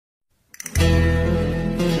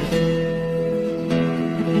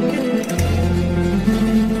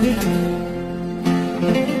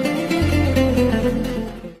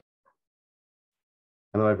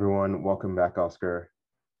Welcome back, Oscar.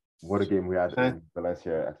 What a game we had Hi. in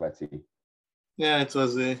Valencia Atleti. Yeah, it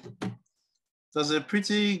was a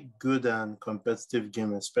pretty good and competitive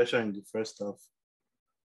game, especially in the first half.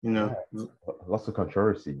 You Yeah, know, lots of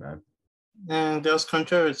controversy, man. and there was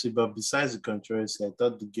controversy, but besides the controversy, I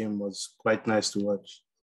thought the game was quite nice to watch.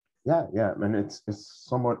 Yeah, and it's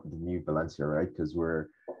somewhat the new Valencia, right? Because we're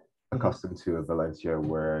Mhm. accustomed to a Valencia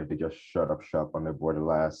where they just shut up shop on their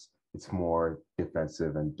borderless. It's more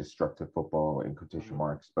defensive and destructive football in quotation Mhm.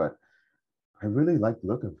 marks. But I really like the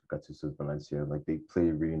look of Gattuso's Valencia. Like they play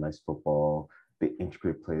really nice football. The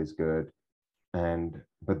intricate play is good. And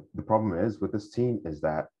but the problem is with this team is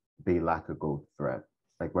that they lack a goal threat.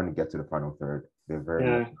 Like when you get to the final third, they're very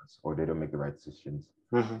Yeah, lifeless or they don't make the right decisions.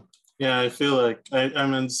 mhm. Yeah, I feel like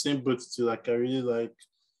I'm in the same boat too. Like I really like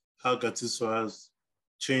how Gattuso has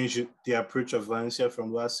changed the approach of Valencia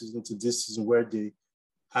from last season to this season, where they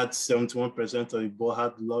had 71% of the ball,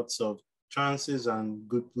 had lots of chances and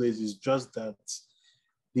good plays. It's just that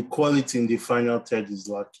the quality in the final third is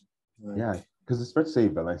lacking. Yeah, Like, because it's fair to say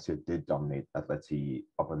Valencia did dominate Atleti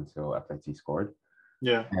up until Atleti scored.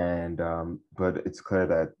 yeah, And but it's clear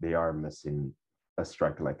that they are missing a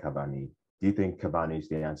striker like Cavani. Do you think Cavani is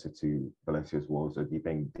the answer to Valencia's woes, or do you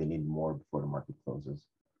think they need more before the market closes?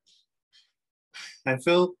 I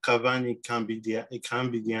feel Cavani can be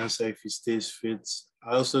the answer if he stays fit.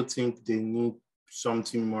 I also think they need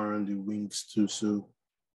something more on the wings too. So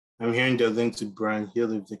I'm hearing they're linked to Brian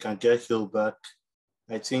Hill. If they can get Hill back,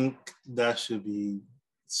 I think that should be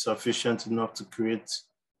sufficient enough to create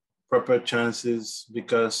proper chances,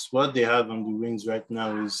 because what they have on the wings right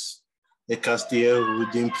now is a Castillo who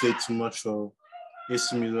didn't play too much for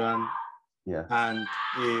AC Milan, Yeah, and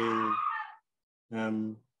a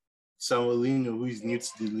um, Samuelino who is new to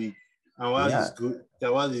the league. And while he's yeah, good,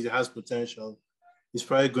 while he has potential, it's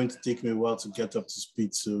probably going to take me a while to get up to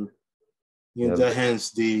speed. So in yeah, that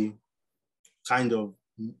hence the kind of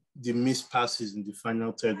the missed passes in the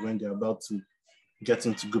final third when they're about to get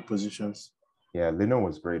into good positions. yeah. Lino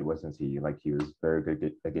was great, wasn't he? Like he was very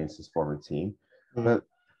good against his former team. Mm. But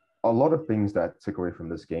a lot of things that took away from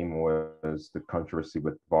this game was the controversy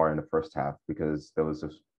with VAR in the first half because there was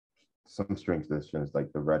some strange decisions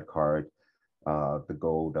like the red card, the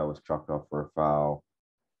goal that was chalked off for a foul.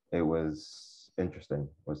 It was interesting,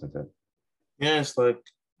 wasn't it? Yeah, it's like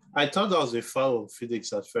I thought that was a foul of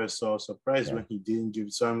Felix at first, so I was surprised Yeah. when he didn't give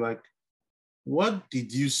it. So I'm like, what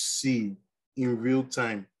did you see in real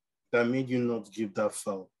time that made you not give that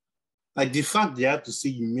foul? Like the fact they had to say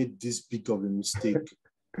you made this big of a mistake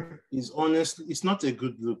is honestly, it's not a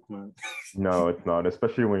good look, man. No, it's not,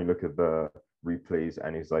 especially when you look at the replays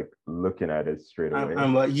and he's like looking at it straight I'm, away.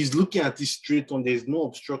 I'm like, he's looking at it straight on. There's no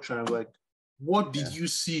obstruction. I'm like, what did Yeah. you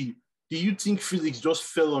see? Do you think Felix just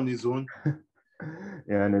fell on his own?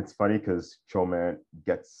 Yeah, and it's funny because Choman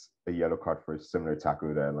gets a yellow card for a similar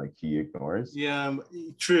tackle that like he ignores. Yeah,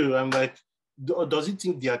 true. I'm like, does he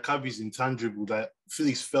think the Akabi is intangible that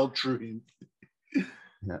Felix fell through him?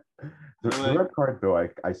 Yeah. The, I'm the like, red card though,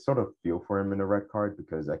 I sort of feel for him in the red card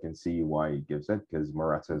because I can see why he gives it because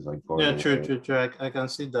Morata is like going yeah, true, away. true, true. I can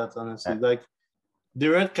see that honestly. Uh, Like the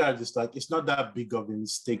red card is like it's not that big of a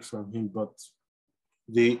mistake from him, but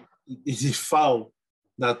it's a foul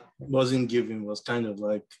that wasn't given was kind of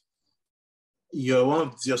like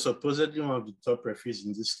you're supposedly one of the top referees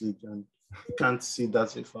in this league, and you can't see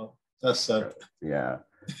that's a foul. That's sad. yeah,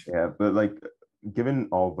 yeah, but like given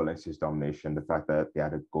all Valencia's domination, the fact that they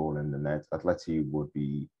had a goal in the net, Atleti would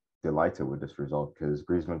be delighted with this result because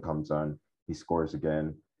Griezmann comes on, he scores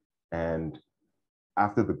again, and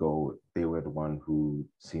after the goal, they were the one who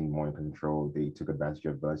seemed more in control. They took advantage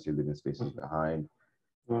of Valencia leaving spaces behind.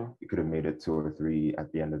 Yeah. You could have made it 2 or 3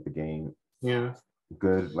 at the end of the game. Yeah.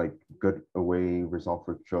 Good away result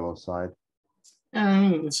for Cholo's side. I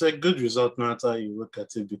mean, it's a good result no matter how you look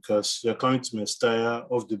at it, because you're coming to Mestalla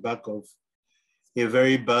off the back of a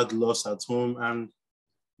very bad loss at home. And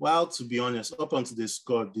while, to be honest, up until they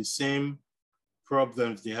scored, the same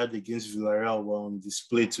problems they had against Villarreal were on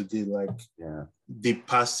display today. Like Yeah, the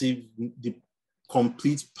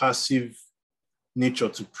complete passive nature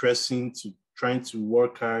to pressing, to trying to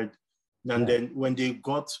work hard. And yeah, then when they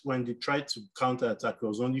tried to counter attack, it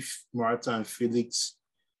was only Morata and Felix.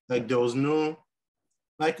 yeah, Like there was no,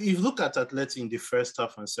 like if you look at Atleti in the first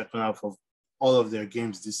half and second half of all of their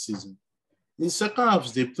games this season, in second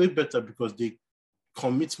halves they play better because they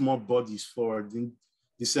commit more bodies forward, in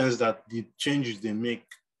the sense that the changes they make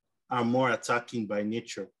are more attacking by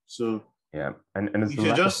nature. So yeah. And it's you the should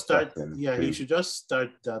lack of just start, pressing yeah, you too. should just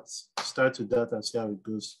start with that and see how it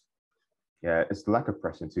goes. Yeah, it's the lack of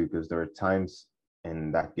pressing too, because there were times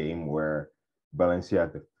in that game where Valencia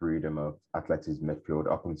had the freedom of Atleti's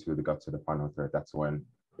midfield up until they got to the final third. That's when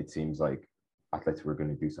it seems like Atleti were going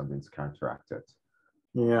to do something to counteract it.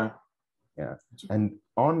 Yeah. Yeah. And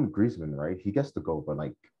on Griezmann, right, he gets the goal, but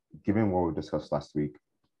like, given what we discussed last week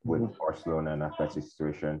with Barcelona and Atleti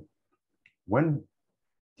situation, when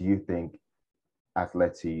do you think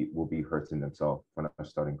Atleti will be hurting themselves when I'm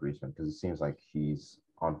starting Griezmann? Because it seems like he's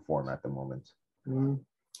on form at the moment.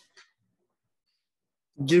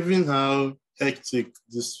 Given how hectic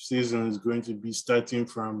this season is going to be starting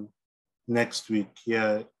from next week,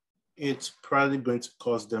 yeah, it's probably going to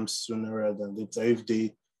cost them sooner rather than later if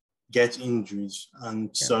they get injuries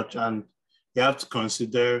and such. And you have to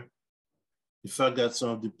consider the fact that some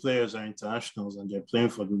of the players are internationals and they're playing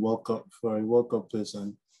for the World Cup, for a World Cup place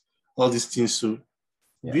and all these things. So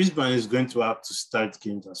Griezmann is going to have to start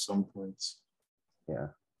games at some point. Yeah,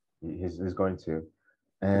 he's going to.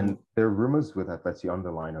 And there are rumors with Atleti on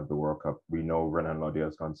the line of the World Cup. We know Renan Lodi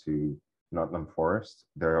has gone to Nottingham Forest.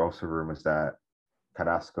 There are also rumors that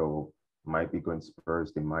Carrasco might be going to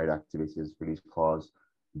Spurs. They might activate his release clause.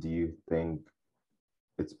 Do you think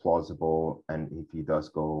it's plausible? And if he does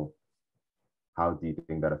go, how do you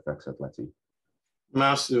think that affects Atleti?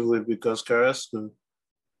 Massively, because Carrasco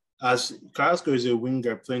is a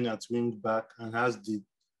winger playing at wing back and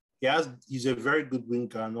he's a very good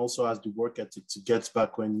winger and also has the work ethic to get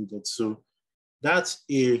back when needed. So that's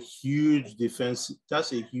a huge defense.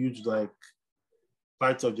 That's a huge like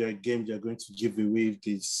part of their game they're going to give away if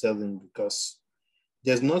they sell him, because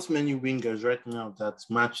there's not many wingers right now that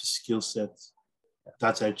match skill sets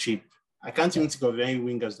that are cheap. I can't even think of any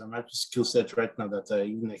wingers that match skill set right now that are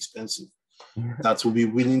even expensive that will be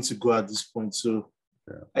willing to go at this point. So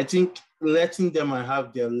I think letting them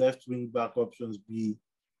have their left wing back options be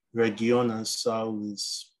Region and Saul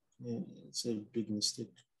is it's a big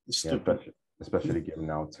mistake. It's stupid. Especially given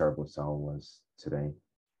how terrible Saul was today.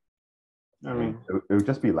 I mean, it would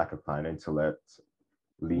just be lack of planning to let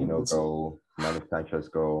Lino go, Manu Sanchez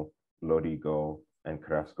go, Lodi go, and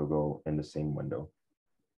Carrasco go in the same window.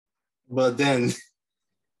 But then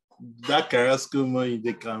that Carrasco money,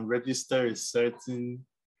 they can register a certain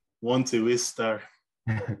want-away star.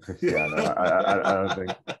 Cristiano,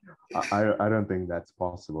 I don't think that's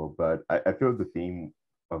possible. But I feel the theme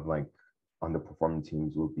of like underperforming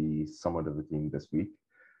teams will be somewhat of a theme this week,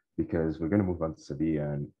 because we're going to move on to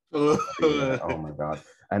Sevilla and oh my god!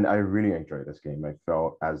 And I really enjoyed this game. I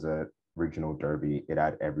felt as a regional derby, it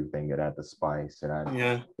had everything. It had the spice. It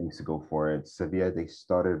had things to go for it. Sevilla, they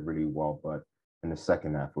started really well, but in the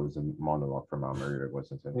second half, it was a monologue from Almeria,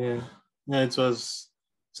 wasn't it? Yeah, it was.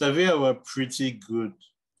 Sevilla were pretty good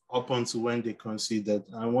up until when they conceded,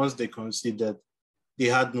 and once they conceded, they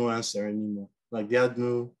had no answer anymore. Like they had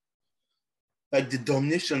no. Like the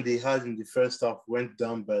domination they had in the first half went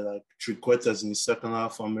down by like 3/4 in the second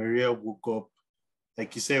half. Almeria woke up.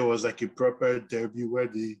 Like you say, it was like a proper derby where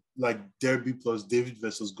they like derby plus David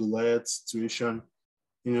versus Goliath situation.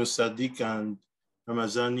 You know, Sadiq and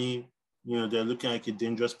Ramazani, you know, they're looking like a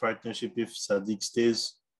dangerous partnership if Sadiq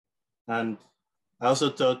stays. And I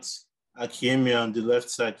also thought Akiemia on the left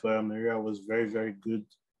side for Almeria was very, very good.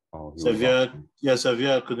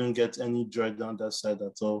 Sevilla couldn't get any joy down that side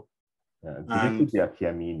at all. Yeah. Did you see the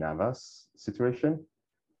Akiemi Navas situation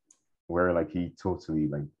where like he totally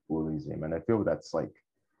like bullies him, and I feel that's like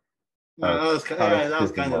that was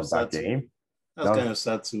kind of sad. That was kind of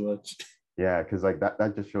sad to watch. Yeah, because like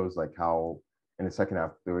that just shows like how in the second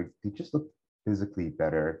half they just looked physically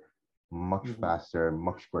better, much faster,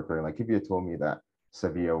 much quicker. Like if you had told me that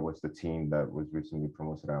Sevilla was the team that was recently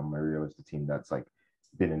promoted, and Almeria was the team that's like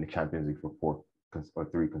been in the Champions League for 4 or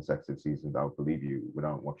 3 consecutive seasons, I would believe you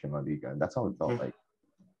without watching La Liga, and that's how it felt like.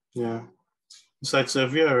 Yeah, it's like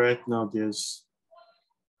Sevilla right now.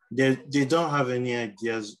 They don't have any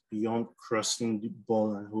ideas beyond crossing the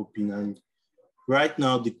ball and hoping. And right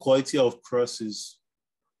now, the quality of crosses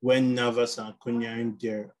when Navas and Cunha in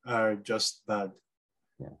there are just bad.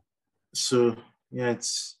 Yeah. So yeah,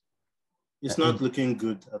 it's not looking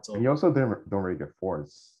good at all. And you also don't really get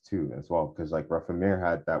forwards too as well, because like Rafa Mir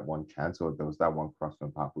had that one chance, or there was that one cross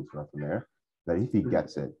from Papu to Rafa Mir, that if he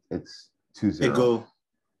gets it, it's 2-0. A goal.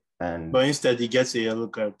 But instead he gets a yellow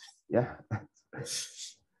card. Yeah.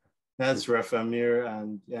 That's Rafa Mir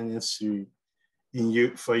and Yanis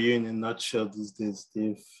for you in a nutshell these days.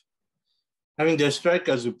 They're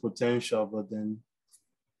strikers with potential, but then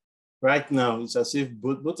right now it's as if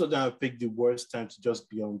both of them have picked the worst time to just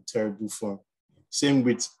be on terrible form. Same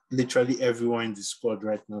with literally everyone in the squad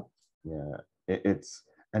right now. Yeah, it's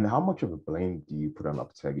and how much of a blame do you put on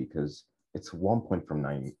Lopetegui? Because it's 1 point from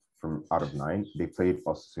 9 from out of 9. They played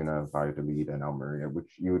Osasuna, Valladolid, and Almeria,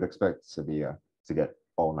 which you would expect Sevilla to get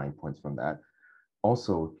all 9 points from that.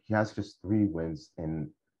 Also, he has just 3 wins in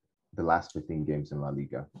the last 15 games in La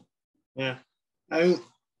Liga. Yeah. I mean,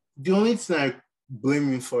 the only thing I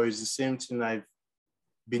blame him for is the same thing I've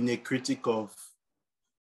been a critic of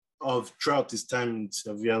throughout his time in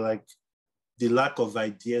Sevilla, like the lack of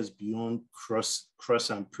ideas beyond cross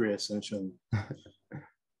and pray, essentially.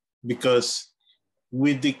 Because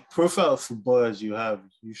with the profile of footballers you have,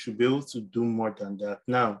 you should be able to do more than that.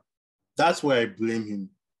 Now, that's where I blame him.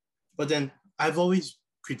 But then I've always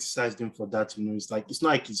criticized him for that, it's like, it's not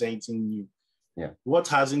like he's anything new. Yeah. What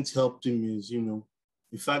hasn't helped him is,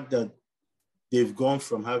 the fact that they've gone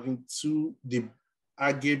from having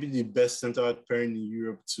arguably the best center-back pairing in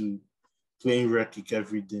Europe to playing Rekic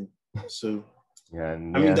every day. So, yeah,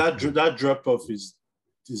 that drop-off is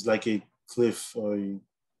like a cliff or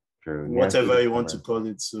whatever you want to call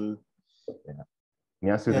it. So, yeah.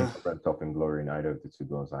 Niasse didn't come top in glory in either of the 2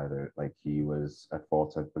 goals either. Like, he was at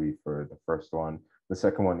fault, I believe, for the first one. The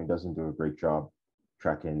second one, he doesn't do a great job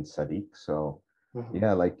tracking Sadiq. So,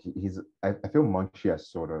 yeah, like, I feel Monchi has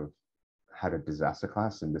sort of had a disaster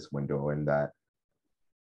class in this window, in that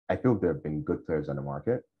I feel there have been good players on the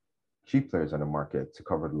market, cheap players on the market to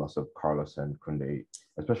cover the loss of Carlos and Koundé,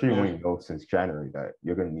 especially when you know since January that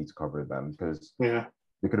you're going to need to cover them, because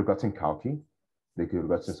they could have gotten Kalki. They could have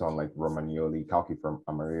gotten someone like Romagnoli, Kalki from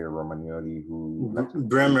Almeria, Romagnoli, who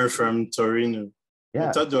Bremer from Torino. Yeah,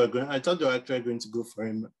 I thought they were actually going to go for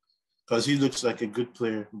him because he looks like a good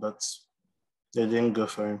player, but they didn't go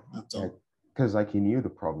for him at all. Because like, he knew the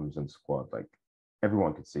problems in the squad. Like,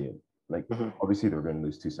 everyone could see it. Like, obviously they were going to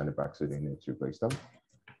lose 2 center backs, so they need to replace them.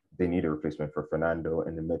 They need a replacement for Fernando.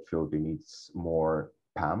 In the midfield, they need more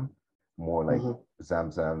Pam, more like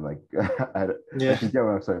Zamzam, like I can get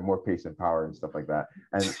what I'm saying, more pace and power and stuff like that.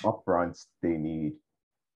 And up front, they need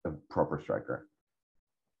a proper striker.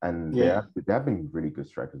 And they have been really good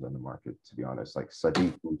strikers on the market, to be honest. Like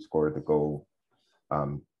Sadiq, who scored the goal,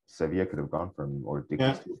 Sevilla could have gone from, or they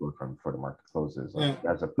could still go from before the market closes. Like,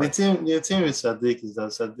 as a the team with Sadiq is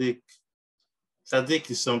that Sadiq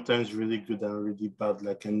is sometimes really good and really bad,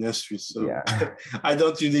 like a nursery. So I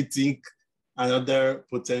don't really think another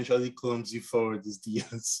potentially clumsy forward is the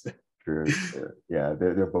answer. True. Yeah,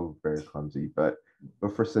 they're both very clumsy. But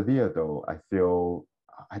for Sevilla, though, I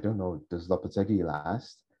don't know, does Lopetegui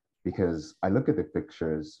last? Because I look at the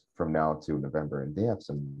fixtures from now to November, and they have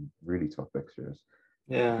some really tough fixtures.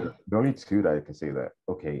 Yeah. The only 2 that I can say that,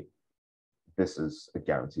 okay, this is a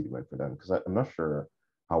guaranteed win for them, because I'm not sure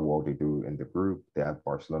how well they do in the group. They have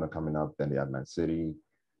Barcelona coming up, then they have Man City.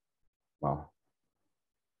 Wow.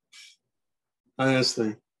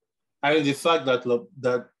 Honestly, the fact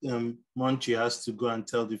that Monchi has to go and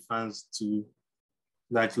tell the fans to,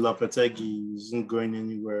 like, Lopetegui isn't going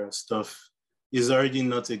anywhere and stuff is already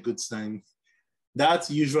not a good sign. That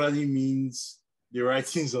usually means the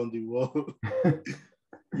writing's on the wall.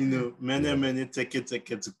 Many take it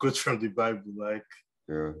to quote from the Bible. Like,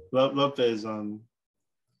 Lopez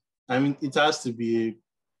it has to be a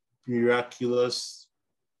miraculous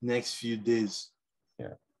next few days.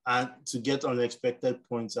 Yeah. And to get unexpected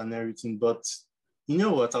points and everything. But you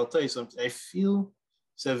know what? I'll tell you something. I feel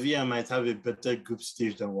Sevilla might have a better group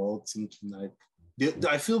stage than we're all thinking. Like,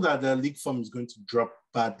 I feel that the league form is going to drop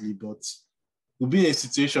badly, but we'll be in a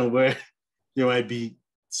situation where they might be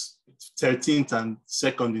 13th and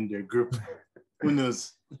 2nd in their group. Who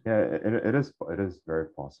knows? Yeah, it is very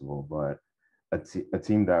possible, but a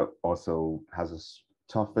team that also has a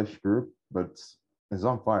toughish group but is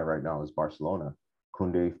on fire right now is Barcelona.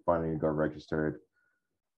 Koundé finally got registered.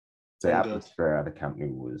 The atmosphere at the Camp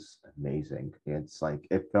Nou was amazing. It's like,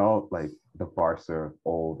 it felt like the Barca of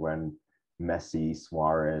old, when Messi,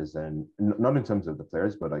 Suarez, and not in terms of the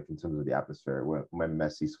players, but like in terms of the atmosphere, when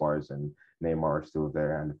Messi, Suarez, and Neymar are still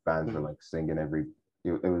there, and the fans were like singing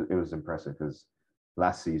it was impressive, because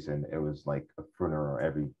last season it was like a funeral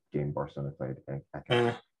every game Barcelona played.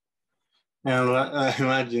 And I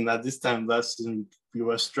imagine at this time last season, we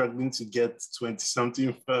were struggling to get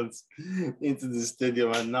 20-something fans into the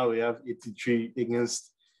stadium, and now we have 83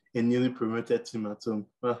 against a newly promoted team at home.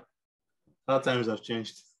 Well, how times have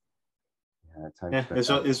changed.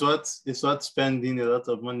 It's what spending a lot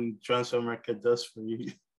of money in the transfer market does for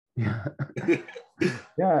you.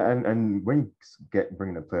 Yeah, and when you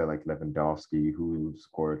bring a player like Lewandowski, who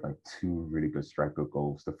scored like 2 really good striker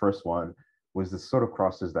goals. The first one was the sort of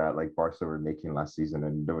crosses that like Barca were making last season,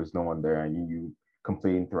 and there was no one there, and you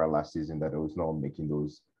complained throughout last season that there was no one making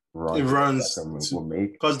those runs will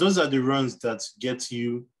make, because those are the runs that get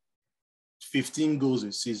you 15 goals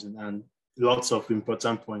a season, and lots of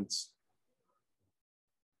important points.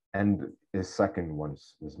 And his second one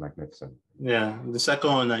was magnificent. Yeah, the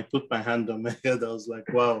second one, I put my hand on my head. I was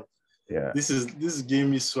like, wow, yeah, this gave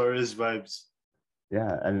me Suarez vibes.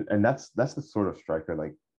 Yeah, and that's the sort of striker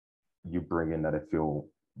like you bring in that I feel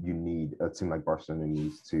you need a team like Barcelona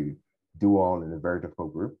needs to do well in a very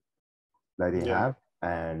difficult group that they have,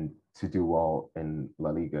 and to do well in La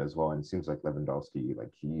Liga as well. And it seems like Lewandowski,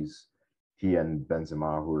 like he and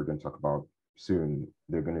Benzema, who we're going to talk about soon,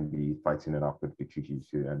 they're going to be fighting it off with Pichichi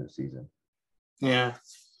to the end of the season. Yeah,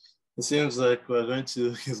 it seems like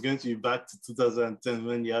it's going to be back to 2010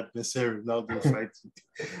 when you had Messi and Ronaldo fighting.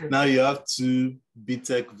 Now you have two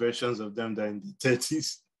B-Tech versions of them that are in the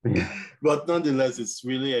 30s. Yeah. But nonetheless, it's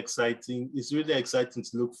really exciting. It's really exciting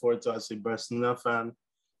to look forward to as a Barcelona fan,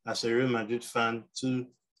 as a Real Madrid fan too,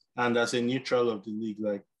 and as a neutral of the league,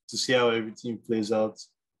 like to see how everything plays out.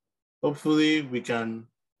 Hopefully, we can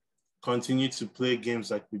continue to play games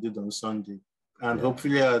like we did on Sunday, and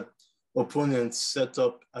hopefully our opponents set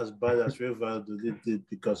up as bad as Real Madrid did,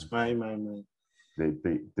 because my.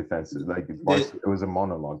 The defensive, like Barca, it was a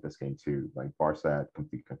monologue this game too. Like Barca had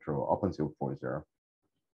complete control up until 4-0.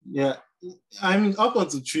 Yeah, I mean, up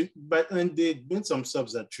until 3, but when they made some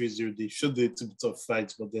subs at 3-0, they showed a little bit of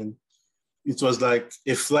fight, but then it was like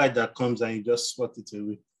a fly that comes and you just swat it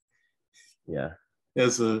away. Yeah.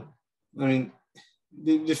 I mean,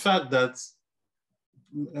 the fact that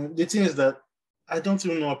the thing is that I don't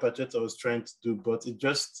even know what Paqueta was trying to do, but it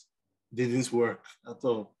just didn't work at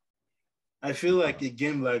all. I feel like a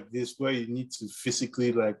game like this where you need to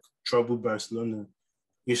physically like trouble Barcelona,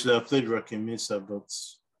 you should have played Roque Mesa, but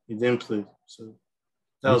he didn't play. So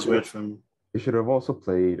that was weird for me. He should have also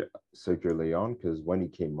played Sergio Leon, because when he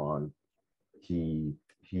came on, he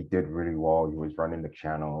did really well. He was running the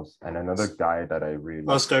channels. And another guy that I really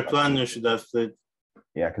Oscar Plano should have played.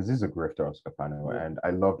 Yeah, because he's a grifter, Oscar Plano. Yeah. And I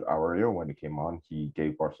loved Aurelio when he came on. He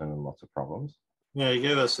gave Barcelona lots of problems. Yeah, he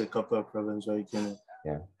gave us a couple of problems when he came on.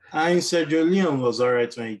 Yeah. And Sergio Leon was all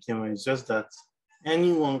right when he came on. It's just that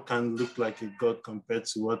anyone can look like a god compared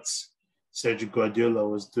to what Sergio Guardiola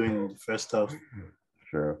was doing in the first half.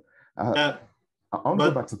 Sure. I want to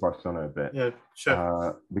go back to Barcelona a bit. Yeah,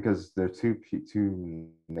 sure. Because there are two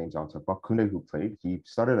names on top. Kunde, who played, he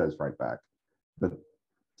started as right back. But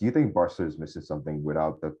do you think Barca is missing something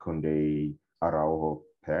without the Kunde Araujo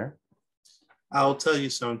pair? I'll tell you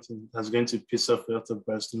something that's going to piss off a lot of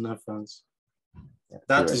Barcelona fans. Yeah,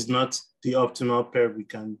 that is not the optimal pair we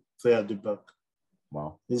can play at the back.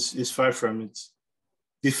 Wow. It's far from it.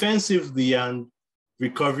 Defensively and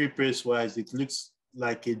recovery pace-wise, it looks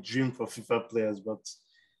like a dream for FIFA players, but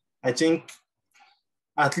I think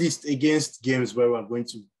at least against games where we're going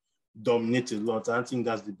to dominate a lot, I think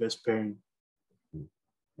that's the best pairing.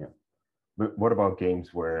 Yeah. But what about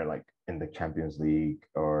games where, like, in the Champions League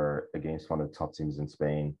or against one of the top teams in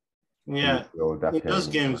Spain? Yeah, in those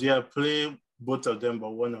games, play both of them,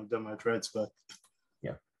 but one of them at right back.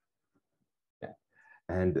 Yeah.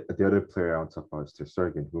 And the other player on top was Ter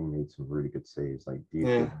Stegen, who made some really good saves. Like,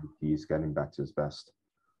 he's getting back to his best.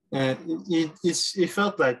 It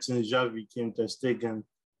felt like since Xavi came, Ter Stegen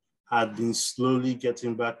had been slowly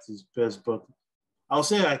getting back to his best. But I'll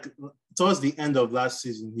say, like, towards the end of last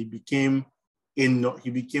season, he became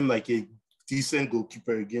like a decent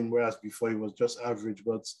goalkeeper again, whereas before he was just average.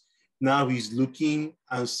 But now he's looking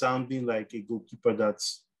and sounding like a goalkeeper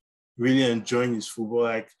that's really enjoying his football.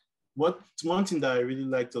 Like, one thing that I really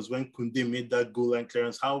liked was when Kunde made that goal line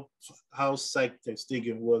clearance, how psyched Ter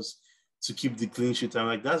Stegen was to keep the clean sheet. I'm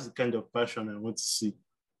like, that's the kind of passion I want to see.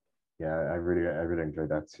 Yeah, I really enjoyed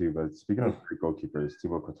that too. But speaking of great goalkeepers,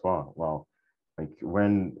 Thibaut Courtois, wow, like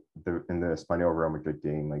in the Espanyol Real Madrid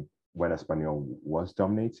game, like when Espanyol was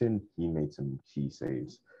dominating, he made some key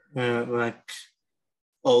saves. Yeah, like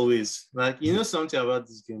always. Like, you know something about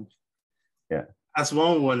this game? Yeah. As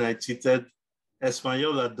 1-1, I tweeted,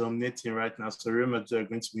 Espanyol are dominating right now, so Real Madrid are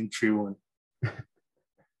going to win 3-1.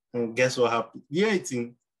 And guess what happened? Yeah,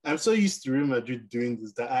 I'm so used to Real Madrid doing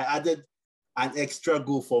this that I added an extra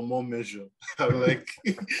goal for more measure. I'm like,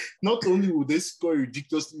 not only will they score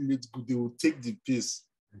ridiculously late goal, they will take the piss.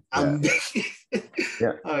 And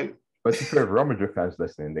But if Real Madrid fans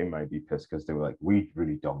listening, they might be pissed because they were like, we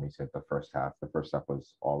really dominated the first half. The first half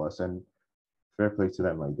was all us, and fair play to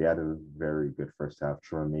them. Like, they had a very good first half.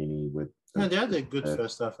 Chouameni with they had a good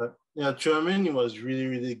first half. Yeah, Chouameni was really,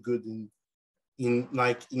 really good in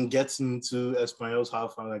getting into Espanyol's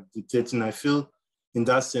half and like dictating. I feel in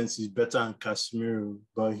that sense he's better than Casemiro,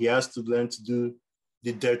 but he has to learn to do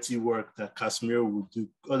the dirty work that Casemiro would do.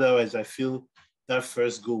 Otherwise, I feel that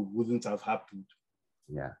first goal wouldn't have happened.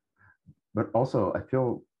 Yeah. But also, I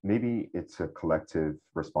feel maybe it's a collective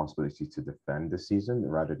responsibility to defend this season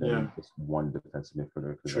rather Yeah, than just one defensive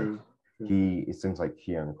midfielder. Because like true. it seems like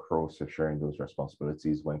he and Kroos are sharing those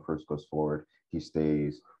responsibilities. When Kroos goes forward, he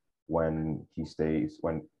stays. When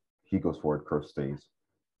he goes forward, Kroos stays.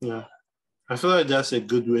 Yeah, I feel like that's a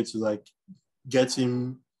good way to like get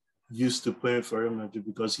him used to playing for Real Madrid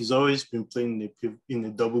because he's always been playing in a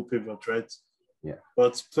double pivot, right? Yeah.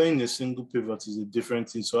 But playing a single pivot is a different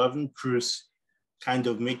thing. So having Cruz kind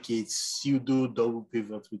of make a pseudo double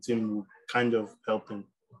pivot with him will kind of help him.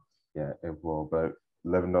 Yeah, it will. But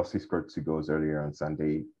Lewandowski scored 2 goals earlier on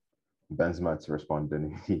Sunday. Benzema to respond,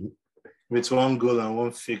 didn't he? With 1 goal and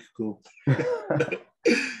 1 fake goal.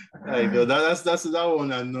 Like, that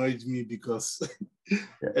one annoyed me because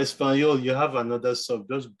Espanyol, you have another sub.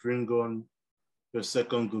 Just bring on your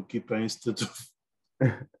second goalkeeper instead of.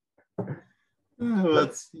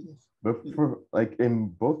 But for like in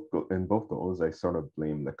both goals, I sort of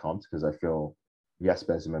blame the comps because I feel yes,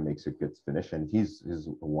 Benzema makes a good finish and he's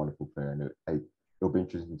a wonderful player and it'll be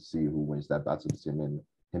interesting to see who wins that battle between him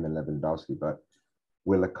and Lewandowski. But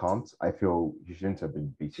with Lecomte, I feel he shouldn't have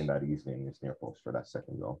been beaten that easily in his near post for that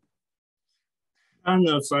second goal. I don't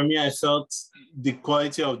know. For me, I felt the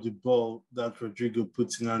quality of the ball that Rodrigo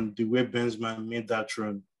put in and the way Benzema made that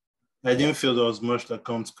run. I didn't feel there was much that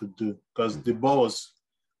Lecomte could do because the ball was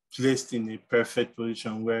placed in a perfect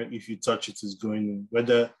position where if you touch it, it's going in,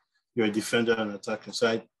 whether you're a defender or an attacker. So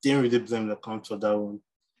I didn't really blame Lecomte for that one.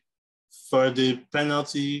 For the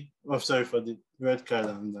penalty, for the red card,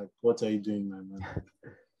 I'm like, what are you doing, my man?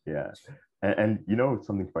 Yeah. And you know,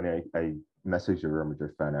 something funny, I messaged a Real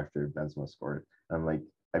Madrid fan after Benzema scored. I'm like,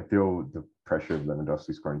 I feel the pressure of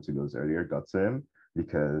Lewandowski scoring 2 goals earlier got to him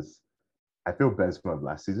because I feel Benzema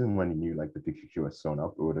last season when he knew like the Pichichi was sewn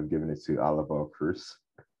up, it would have given it to Alaba or Cruz.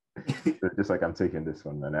 Just like I'm taking this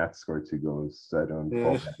one, man. I have to score 2 goals so I don't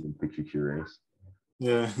fall back in Pichichi race.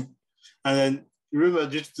 Yeah. And then Real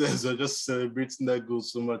Madrid players are just celebrating that goal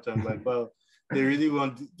so much. I'm like, wow, they're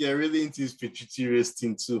really into this Pichichi race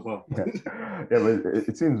thing too, huh? Yeah, but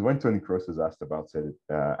it seems when Tony Kroos was asked about it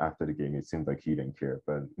after the game, it seemed like he didn't care,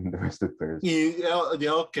 but the rest of the players, they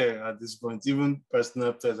all care at this point, even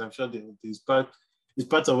personal players. I'm sure it's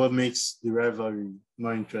part of what makes the rivalry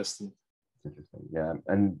more interesting. Interesting, yeah.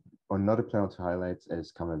 And another player to highlight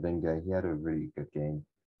is Camavinga. He had a really good game.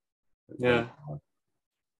 Yeah,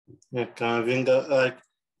 Camavinga. Like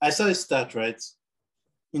I saw his stat right.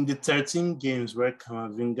 In the 13 games where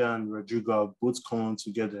Camavinga and Rodrigo have both come on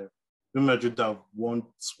together, Real Madrid have won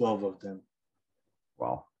 12 of them.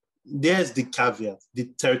 Wow. There's the caveat. The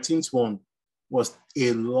 13th one was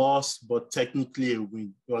a loss, but technically a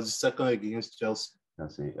win. It was the second leg against Chelsea. I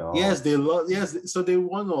see. Oh. Yes, they lost. Yes, so they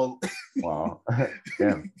won all. Wow.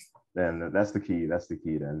 Damn. Then that's the key. That's the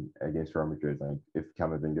key. Then against Real Madrid, like if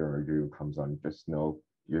Camavinga or Rodrigo comes on, just know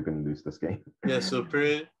you're going to lose this game. Yeah. So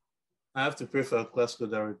I have to pray for a Clasico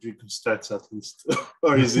that Rodrigo starts at least,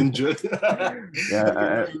 or he's injured.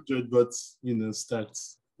 Yeah, injured, but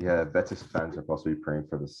starts. Yeah, Betis fans are possibly praying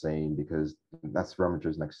for the same because that's Real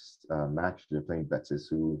Madrid's next match. They're playing Betis,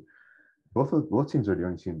 who both teams are the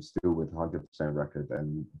only teams still with 100% record,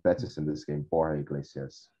 and Betis in this game, Borja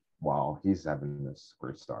Iglesias, wow, he's having a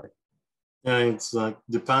great start. Yeah, it's like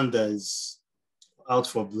the Panda is out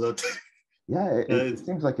for blood. Yeah, it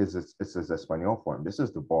seems like it's his Espanyol form. This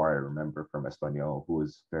is the bar I remember from Espanyol, who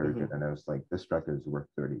was very good. And I was like, this striker is worth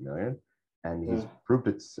 30 million. And he's proved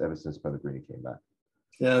it ever since Pellegrini came back.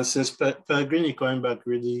 Yeah, since Pellegrini coming back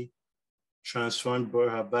really transformed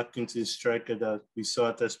Borja back into the striker that we saw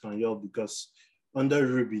at Espanyol because under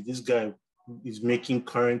Ruby, this guy is making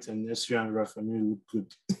current and Nesri and Rafinha look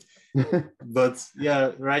good. But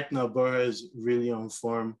yeah, right now Borja is really on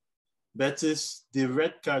form. Betis, the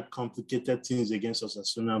red card complicated things against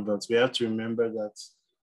Osasuna, but we have to remember that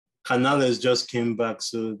Canales just came back,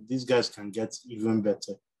 so these guys can get even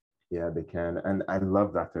better. Yeah, they can. And I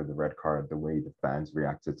loved after the red card, the way the fans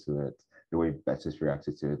reacted to it, the way Betis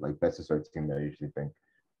reacted to it. Like Betis are a team that I usually think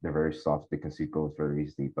they're very soft, they concede goals very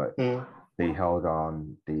easily, but they held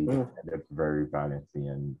on, they did very valiantly,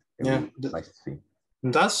 and it was nice to see.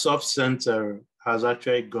 That soft center has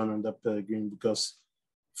actually gone under Pellegrini because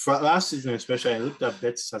for last season, especially, I looked at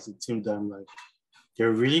Betis as a team that I'm like,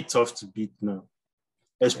 they're really tough to beat now,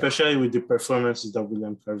 especially with the performances that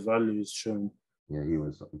William Carvalho is showing. Yeah, he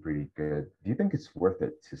was pretty good. Do you think it's worth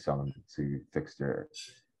it to sell him to fix their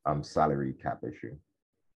salary cap issue?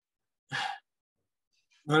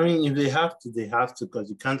 I mean, if they have to, because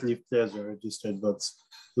you can't leave players are registered, but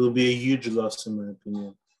it will be a huge loss in my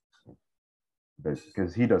opinion. But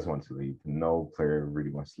because he does want to leave, no player really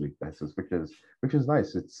wants to leave Betis, which is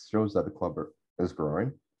nice. It shows that the club is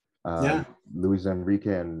growing, Uh, Yeah. Luis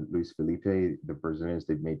Enrique and Luis Felipe, the Brazilians,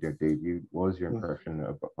 they've made their debut. What was your Yeah. impression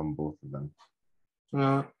on both of them?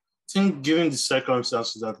 I think given the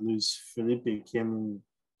circumstances that Luis Felipe came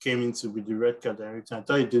into with the red card and everything, I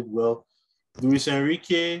thought he did well. Luis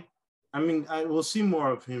Enrique, I mean, I will see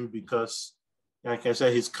more of him because, like I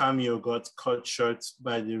said, his cameo got cut short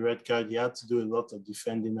by the red card. He had to do a lot of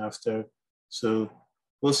defending after. So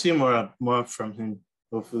we'll see more from him,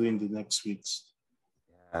 hopefully in the next weeks.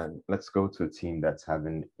 And let's go to a team that's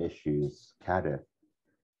having issues. Cadiz,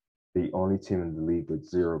 the only team in the league with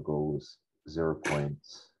 0 goals, 0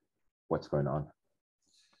 points. What's going on?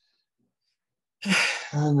 I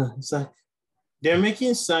don't know. It's like they're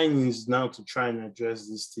making signings now to try and address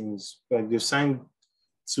these things. Like they've signed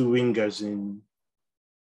two wingers in.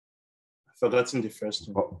 I've forgotten the first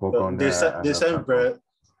one, but they signed Brad,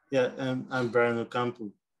 yeah, and Brian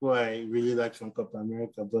Ocampo, who I really like from Copa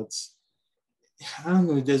America. But I don't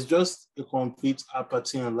know. There's just a complete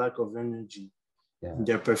apathy and lack of energy in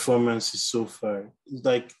their performances so far. It's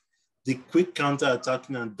like the quick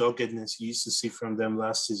counter-attacking and doggedness you used to see from them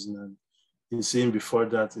last season and the season before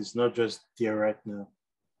that is not just there right now.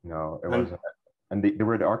 No, it wasn't. And they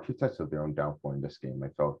were the architects of their own downfall in this game, I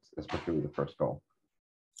felt, especially with the first goal.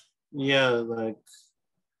 Yeah, like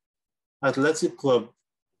Athletic Club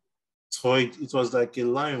toyed. It was like a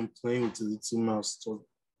lion playing with a little mouse. So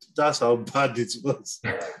that's how bad it was.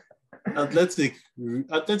 Athletic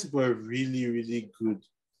were really, really good.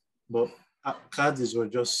 But Cadiz were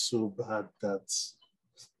just so bad that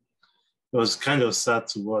it was kind of sad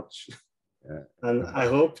to watch. Yeah. And I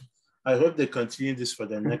hope they continue this for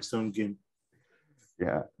their next home game.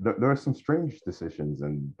 Yeah, there are some strange decisions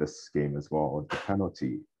in this game as well. The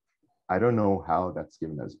penalty, I don't know how that's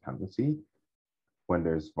given as penalty when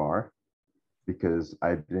there's VAR, because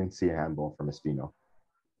I didn't see a handball from Espino.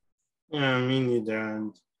 Yeah, me neither.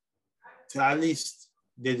 And at least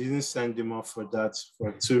they didn't send him off for that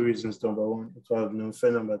for two reasons. Number one, it was no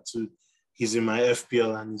fair. Number two, he's in my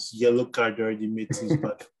FPL and his yellow card already made things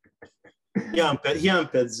bad. He and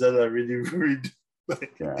Petzela really worried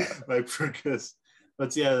my progress.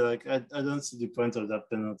 But yeah, like I don't see the point of that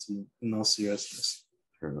penalty in all seriousness.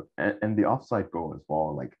 True. And the offside goal as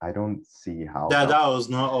well. Like I don't see how that was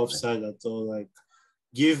not offside at all. Like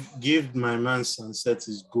give my man Sunset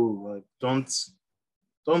his goal. Like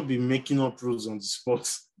don't be making up rules on the spot.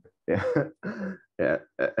 Yeah. Yeah.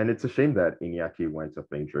 And it's a shame that Iñaki went off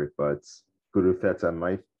injury, but Guruteta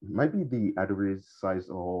might be the Aduri's size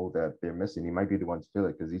hole that they're missing. He might be the one to fill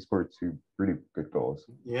it because he scored two really good goals.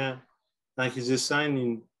 Yeah. Like he's a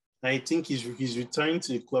signing. I think he's returning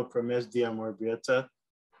to the club from SD Amorbieta,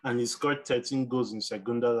 and he scored 13 goals in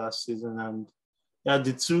Segunda last season. And yeah,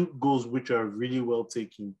 the two goals which are really well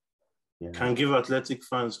taken can give Athletic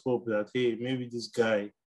fans hope that hey, maybe this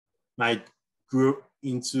guy might grow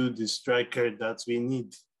into the striker that we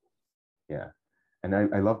need. Yeah. And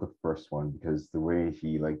I love the first one because the way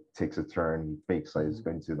he like takes a turn, he fakes like he's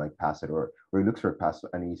going to like pass it or he looks for a pass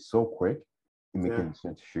and he's so quick in making the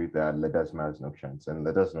decision to shoot that Ledesma has no chance. And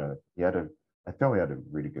Ledesma, I felt he had a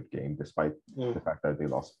really good game despite the fact that they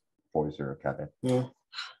lost 4-0 Cadiz. Yeah.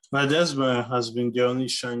 Ledesma has been the only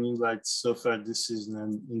shining light so far this season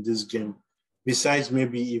and in this game. Besides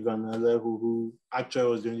maybe Ivan Alejo, who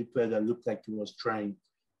actually was the only player that looked like he was trying.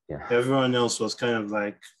 Yeah. Everyone else was kind of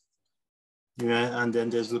like, and then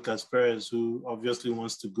there's Lucas Perez, who obviously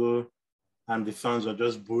wants to go, and the fans were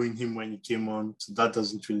just booing him when he came on, so that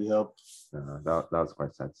doesn't really help. That was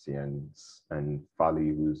quite sad to see, and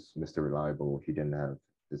Fali, who's Mr. Reliable, he didn't have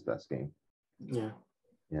his best game.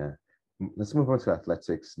 Yeah. Let's move on to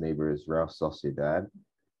Athletics neighbors, Real Sociedad.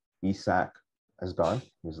 Isak has gone.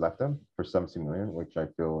 He's left them for 70 million, which I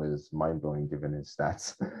feel is mind-blowing given his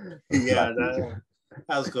stats. Yeah,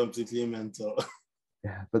 that's completely mental.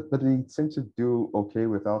 Yeah, but they seem to do okay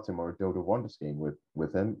without him, or they would have won this game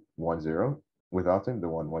with him 1-0. Without him, they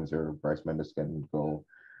won 1-0. Bryce Mendes getting the goal.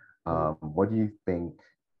 What do you think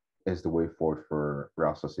is the way forward for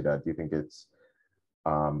Real Sociedad? Do you think it's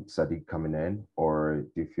Sadiq coming in, or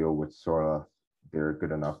do you feel with Sora they're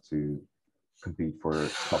good enough to compete for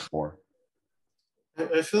top four?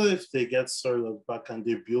 I feel if they get Sorloth back and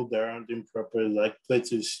they build around him properly, like play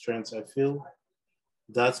to his strengths, I feel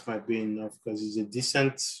that might be enough because he's a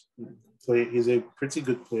decent player. He's a pretty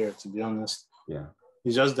good player, to be honest. Yeah.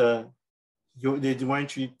 It's just that they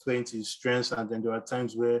weren't really playing to his strengths, and then there were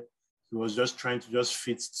times where he was just trying to just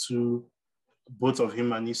fit to both of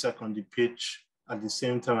him and Isak on the pitch at the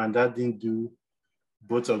same time, and that didn't do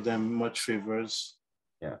both of them much favors.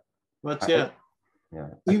 Yeah. But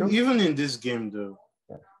even in this game, though,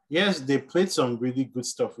 yes, they played some really good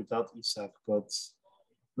stuff without Isak, but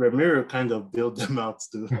Ramiro kind of bailed them out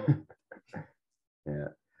too. Yeah.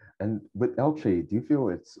 And with Elche, do you feel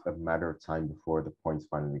it's a matter of time before the points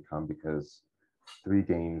finally come? Because 3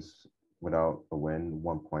 games without a win,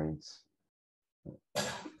 1 point.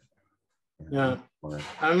 Yeah.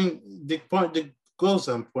 I mean, the goals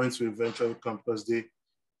and points will eventually come because the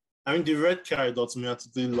red card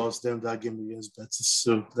automatically lost them that game against Betis.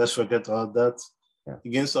 So let's forget all that. Yeah.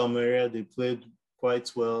 Against Almeria, they played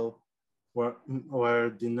quite well,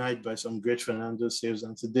 were denied by some great Fernando saves.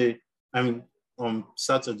 And today, on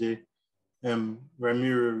Saturday,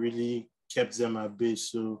 Ramiro really kept them at bay.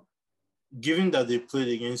 So given that they played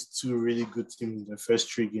against 2 really good teams in the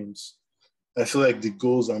first 3 games, I feel like the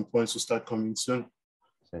goals and points will start coming soon.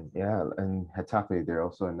 Yeah, and Getafe, they're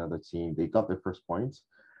also another team. They got their first points.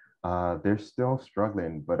 They're still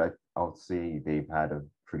struggling, but I would say they've had a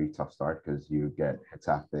pretty tough start because you get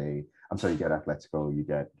Getafe, you get Atletico, you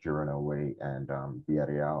get Girona away, and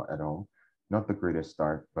Villarreal at home. Not the greatest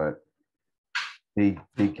start, but they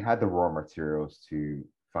had the raw materials to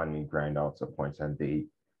finally grind out some points, and it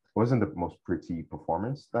wasn't the most pretty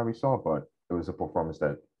performance that we saw, but it was a performance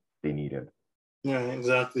that they needed. Yeah,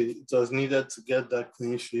 exactly. It was needed to get that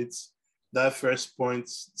clean sheet. That first point,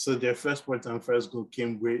 so their first point and first goal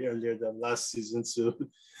came way earlier than last season. So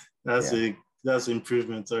that's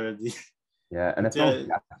improvement already. Yeah, and I thought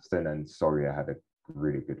Gaston and Soria had a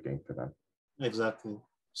really good game for them. Exactly.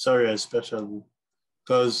 Soria especially.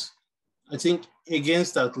 Because I think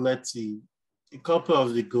against Atleti, a couple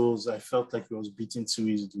of the goals I felt like he was beaten too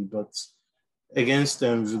easily, but against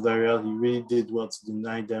Villarreal, he really did well to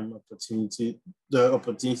deny them the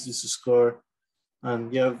opportunity to score. And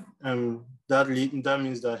that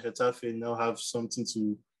means that Getafe now have something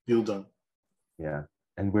to build on. Yeah.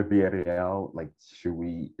 And with Villarreal,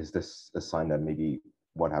 is this a sign that maybe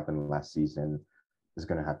what happened last season is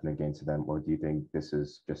going to happen again to them? Or do you think this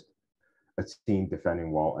is just a team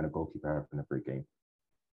defending well and a goalkeeper having a great game?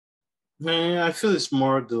 I feel it's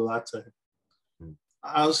more the latter.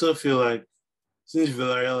 I also feel like since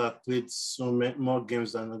Villarreal have played so many more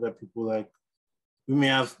games than other people, we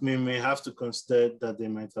may have to consider that they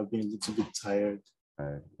might have been a little bit tired.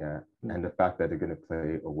 And the fact that they're going to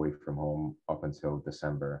play away from home up until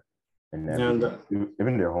December, and then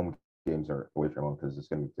even their home games are away from home because it's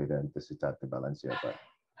going to be played in Ciutat de Valencia, but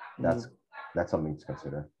that's something to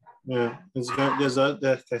consider. Yeah, like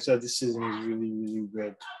I said, this season is really, really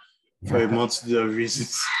weird for a multitude of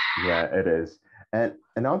reasons. Yeah, it is. And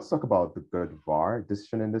now let's talk about the good VAR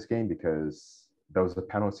decision in this game because there was a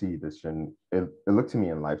penalty decision. It looked to me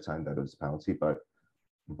in lifetime that it was a penalty, but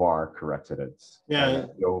VAR corrected it. Yeah.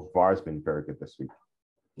 VAR has been very good this week.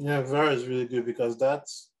 Yeah, VAR is really good because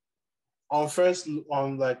that's on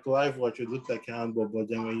live watch, it looked like a handball, but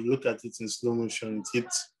then when you look at it in slow motion, it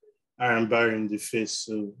hits Aaron Barry in the face.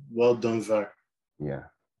 So well done, VAR. Yeah,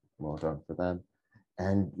 well done for them.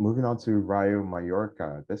 And moving on to Rayo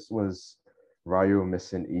Mallorca, this was Rayo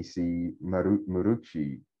missing EC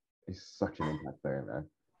Marucci. He's such an impact player, man.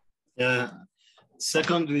 Yeah.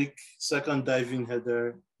 Second diving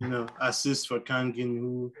header, assist for Kangin,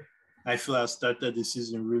 who I feel has started the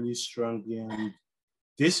season really strongly, and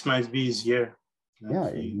this might be his year.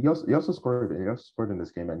 Yeah, he also scored. He also scored in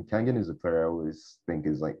this game, and Kangin is a player I always think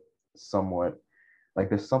is somewhat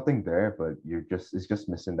there's something there, but it's just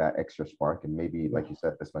missing that extra spark, and maybe like you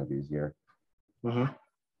said, this might be his year. Mm-hmm.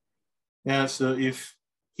 Yeah, so if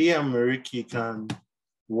he and Mariki can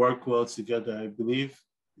work well together, I believe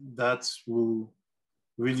that will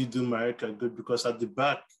really do Mallorca good because at the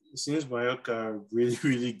back, it seems Mallorca are really,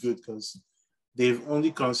 really good because they've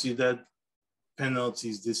only considered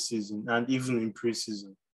penalties this season and even in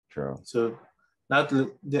preseason. True. So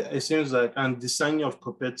it seems like, and the signing of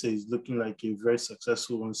Copete is looking like a very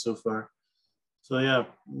successful one so far. So yeah,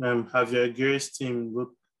 Javier Aguirre's team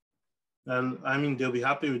they'll be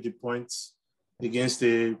happy with the points against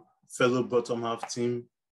a fellow bottom half team.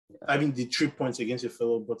 The 3 points against a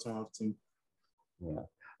fellow bottom half team. Yeah.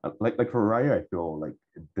 Like for Rayo, I feel like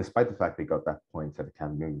despite the fact they got that point at the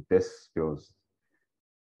Camp Nou, this feels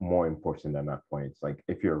more important than that point. Like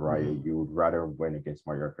if you're Rayo, you would rather win against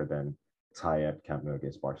Mallorca than tie at Camp Nou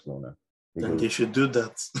against Barcelona. Then they should do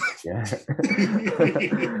that. Yeah.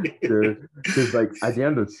 Because at the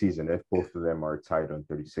end of the season, if both of them are tied on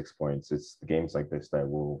 36 points, it's games like this that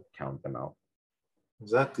will count them out.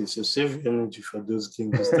 Exactly. So save energy for those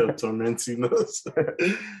games instead of tormenting us.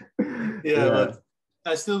 Yeah, but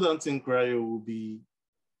I still don't think Rayo will be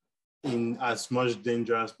in as much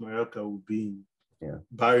danger as Mallorca will be in,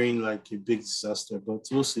 barring a big disaster. But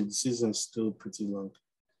we'll see. The season's still pretty long.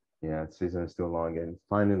 Yeah, season is still long. And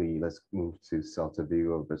finally, let's move to Celta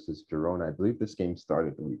Vigo versus Girona. I believe this game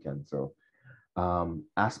started the weekend. So,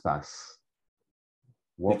 Aspas,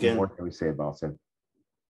 what more Again, can we say about him?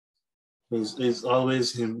 it's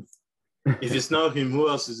always him. If it's not him, who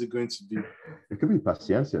else is it going to be? It could be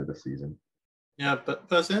Paciencia this season. Yeah, but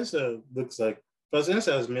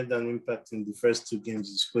Paciencia has made an impact in the first two games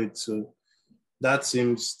he's played. So that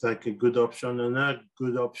seems like a good option. Another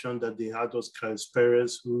good option that they had was Carlos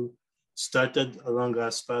Perez, who started along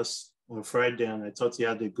Aspas on Friday, and I thought he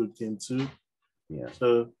had a good game too. Yeah.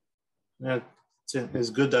 So yeah, it's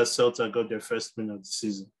good that Celta got their first win of the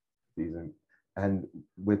season. And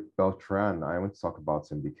with Beltran, I want to talk about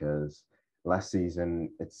him because last season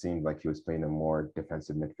it seemed like he was playing a more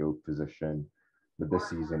defensive midfield position, but this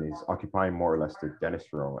season he's occupying more or less the Dennis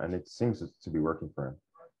role, and it seems to be working for him.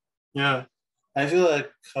 Yeah, I feel like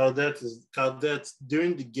Caldet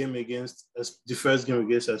during the first game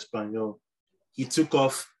against Espanyol, he took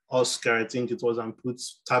off Oscar, I think it was, and put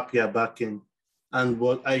Tapia back in. And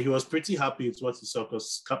he was pretty happy with what he saw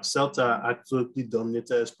because Celta absolutely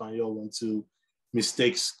dominated Espanyol until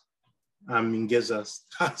mistakes and Mingueza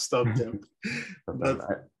stopped them.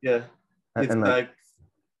 But yeah,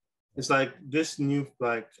 it's like this new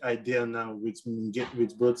idea now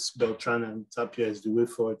with both Beltran and Tapia is the way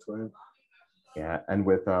forward for him. Yeah, and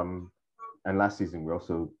last season we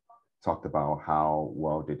also talked about how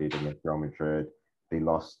well they did against Real Madrid. They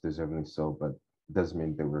lost deservedly so, but doesn't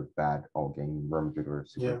mean they were bad all game. Real Madrid were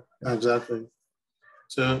super. Yeah, exactly.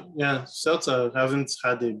 So yeah, Celta haven't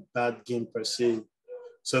had a bad game per se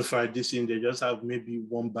so far this season. They just have maybe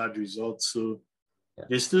one bad result. So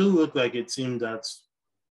they still look like a team that's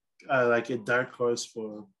like a dark horse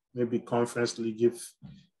for maybe Conference League if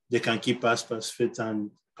they can keep Aspas fit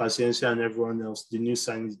and Paciencia and everyone else. The new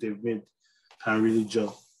signings they've made can really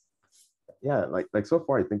gel. Yeah, like so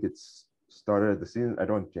far, I think it's started the season. I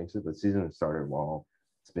don't jinx it, but the season started well.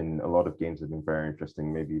 It's been a lot of games have been very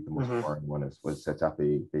interesting. Maybe the most boring one was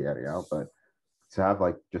Setafe Villarreal, but to have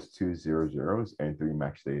like just 2-0-0s and 3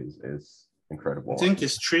 match days is incredible. I think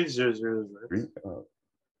it's 3-0-0, right?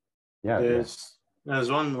 Yeah,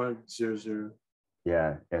 there's one more 0-0.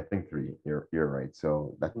 Yeah, I think 3. You're right.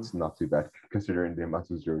 So that's not too bad considering the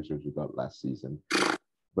amount of 0-0s we got last season.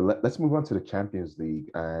 But let's move on to the Champions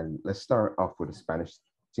League and let's start off with the Spanish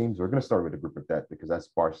teams. We're going to start with the group of death because that's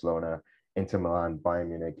Barcelona, Inter Milan, Bayern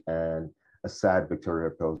Munich, and a sad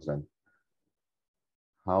Victoria Pilsen.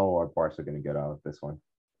 How are Barca going to get out of this one?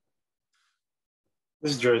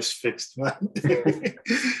 This draw is fixed, man. Okay.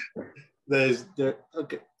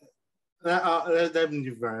 Let them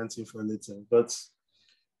leave varianting for later. But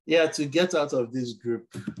yeah, to get out of this group,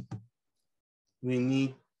 we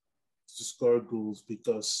need to score goals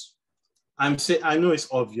because I know it's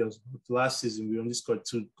obvious, but last season we only scored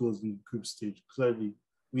 2 goals in the group stage. Clearly,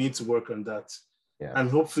 we need to work on that. Yeah. And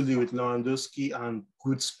hopefully with Lewandowski and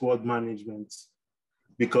good squad management,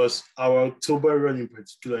 because our October run in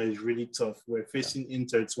particular is really tough. We're facing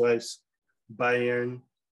Inter twice, Bayern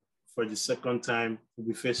for the second time. We'll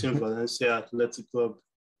be facing Valencia, Athletic Club,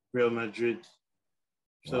 Real Madrid.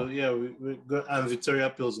 So yeah, we got and Victoria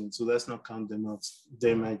Pilsen. So let's not count them out.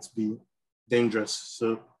 They might be dangerous.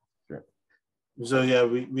 So yeah,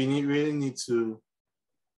 we really need to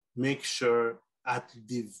make sure at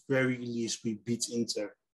the very least we beat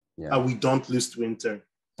Inter, and we don't lose to Inter.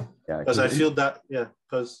 Yeah, because I feel that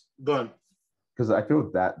because go on. Because I feel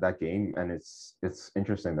that game, and it's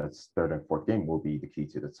interesting that third and fourth game will be the key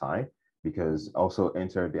to the tie. Because also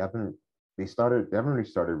Inter, they haven't really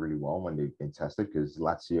started really well when they've been tested. Because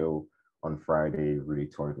Lazio on Friday really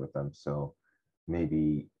toyed with them. So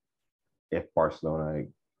maybe if Barcelona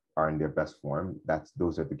are in their best form,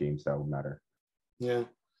 those are the games that will matter. Yeah,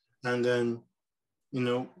 and then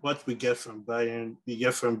what we get from Bayern.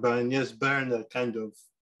 Yes, Bayern are kind of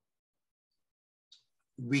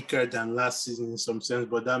weaker than last season in some sense,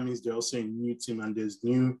 but that means they're also a new team and there's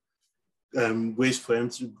new ways for them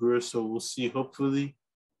to grow. So we'll see. Hopefully,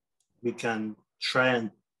 we can try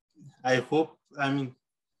and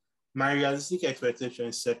my realistic expectation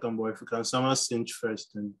is second, but if we can somehow cinch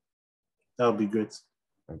first, then that would be great.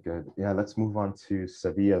 Good. Yeah, let's move on to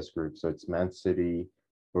Sevilla's group. So it's Man City,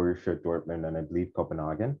 Borussia Dortmund, and I believe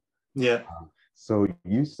Copenhagen. Yeah. So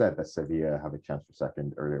you said that Sevilla have a chance for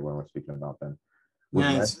second earlier when we're speaking about them. With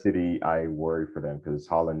Man City, I worry for them because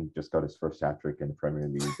Haaland just got his first hat-trick in the Premier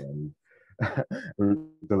League. And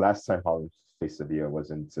the last time Haaland faced Sevilla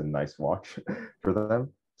wasn't a nice watch for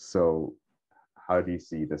them. So how do you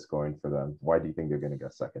see this going for them? Why do you think they're going to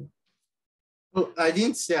get second? Well, I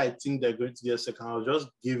didn't say I think they're going to get second. I was just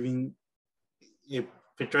giving a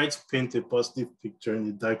We're trying to paint a positive picture in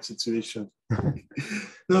a dark situation.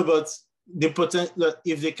 No, but the potential,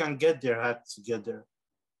 if they can get their act together,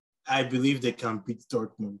 I believe they can beat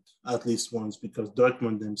Dortmund at least once because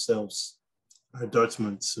Dortmund themselves are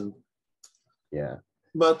Dortmund. So yeah.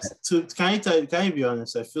 But can you be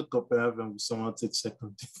honest? I feel Copenhagen will somehow take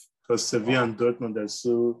second because Sevilla and Dortmund are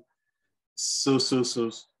so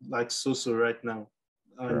right now,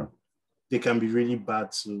 and True. they can be really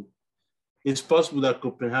bad. So it's possible that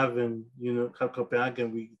Copenhagen,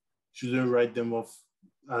 we shouldn't write them off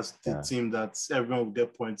as the team that everyone will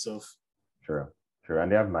get points off. True.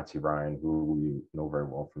 And they have Matty Ryan, who you know very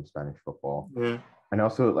well from Spanish football. Yeah. And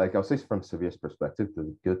also, like, I'll say from Sevilla's perspective,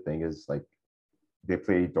 the good thing is, like, they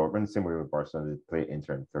play Dortmund, same way with Barcelona, they play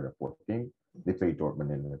Inter in the third and fourth game. They play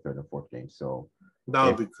Dortmund in the third and fourth game. So that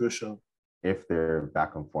would be crucial. If they're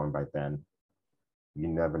back on form by then, you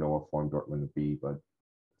never know what form Dortmund would be, but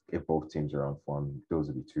if both teams are on form, those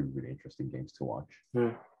would be two really interesting games to watch.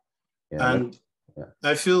 Yeah, and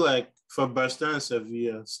I feel like for Barcelona and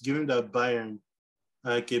Sevilla, given that Bayern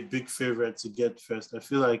are like a big favorite to get first, I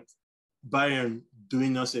feel like Bayern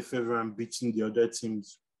doing us a favor and beating the other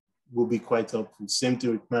teams will be quite helpful. Same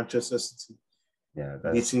thing with Manchester City. Yeah,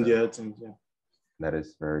 beating the other teams. Yeah, that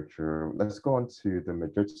is very true. Let's go on to the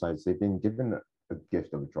Madrid sides. They've been given a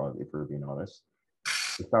gift of a draw, if we're being honest.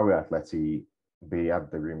 To start with Atleti, they have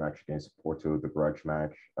the rematch against Porto, the grudge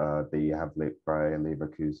match. They have Bayer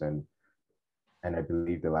Leverkusen, and I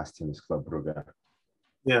believe the last team is Club Brugge.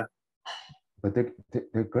 Yeah. But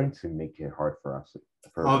they're going to make it hard for us.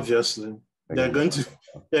 Obviously. They're going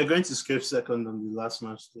to scrape second on the last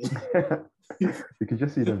match. You can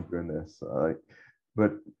just see them doing this.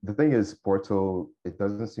 But the thing is, Porto, it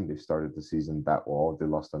doesn't seem they've started the season that well. They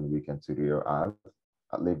lost on the weekend to Rio Ave.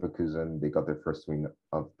 At Leverkusen, they got their first win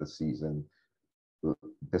of the season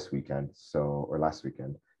this weekend, or last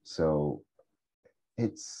weekend. So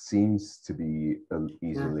it seems to be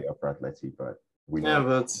easily up for Atleti, but we know. Yeah,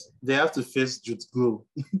 but they have to face Jutglu.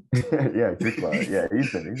 Yeah, Jutglu. Yeah,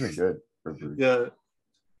 he's been good for Brugge.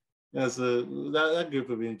 Yeah, so that group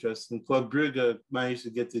will be interesting. Club Brugge managed to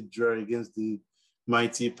get a draw against the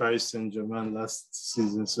mighty Paris Saint-Germain last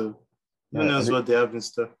season, so who knows what they have in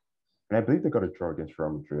store. And I believe they got a draw against Real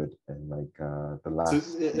Madrid in like the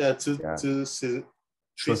last 3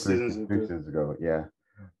 seasons ago.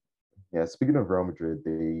 Yeah. Speaking of Real Madrid,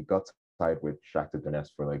 they got tied with Shakhtar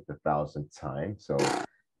Donetsk for like the 1,000th time. So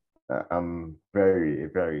I'm very,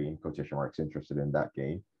 very in quotation marks interested in that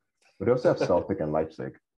game. But they also have Celtic and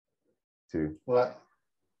Leipzig too.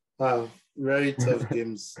 Wow, very tough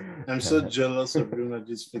games. I'm so jealous of Real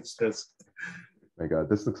Madrid's fixtures. My God,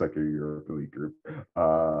 this looks like a Europa League group.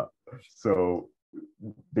 So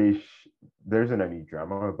there isn't any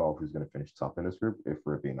drama about who's going to finish top in this group, if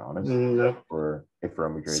we're being honest. Or if Real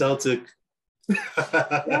Madrid. Celtic.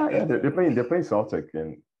 yeah, they're playing Celtic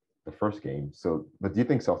in the first game. So, but do you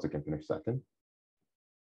think Celtic can finish second?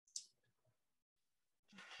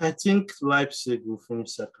 I think Leipzig will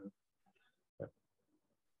finish second.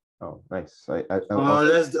 Oh, nice.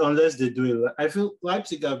 Unless they do it. I feel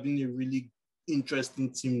Leipzig have been a really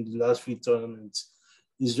interesting team in the last few tournaments.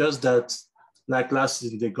 It's just that, like last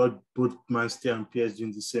season, they got both Man City and PSG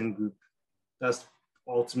in the same group. That's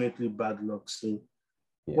ultimately bad luck. So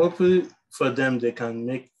hopefully for them,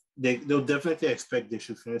 they'll definitely expect they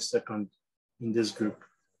should finish second in this group.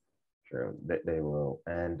 Sure, they will.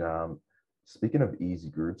 And speaking of easy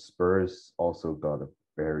groups, Spurs also got a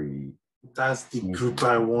very... That's the group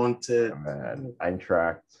I wanted. Man,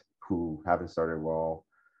 Eintracht, who haven't started well.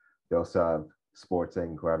 They also have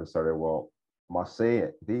Sporting, who haven't started well.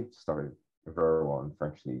 Marseille, they've started very well in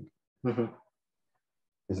French league. Mm-hmm.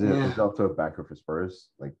 Is it also a banker for Spurs?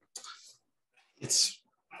 Like,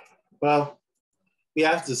 we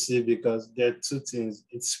have to see because there are two teams.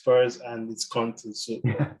 It's Spurs and it's Conte. So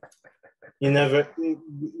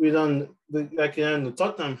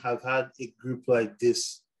Tottenham have had a group like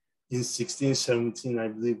this in 16-17, I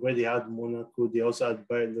believe, where they had Monaco, they also had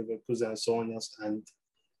Bayer Leverkusen and so on else, and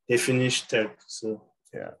they finished third. So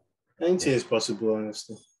anything is possible,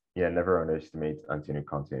 honestly. Yeah, never underestimate Antonio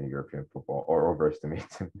Conte in European football, or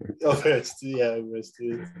overestimate him.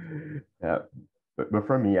 Overestimate. Yeah, but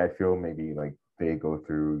for me, I feel maybe like they go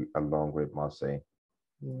through along with Marseille.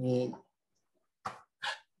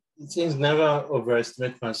 It seems never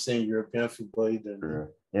overestimate Marseille in European football either. Sure.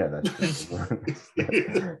 Yeah, that's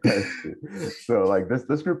true. So like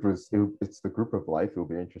this group it's the group of life. It'll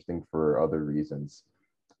be interesting for other reasons.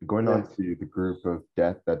 Going on to the group of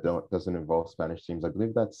death that doesn't involve Spanish teams, I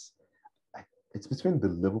believe it's between the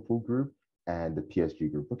Liverpool group and the PSG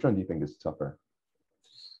group. Which one do you think is tougher?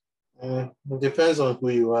 It depends on who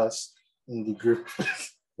you ask in the group.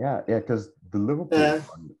 Yeah, because the Liverpool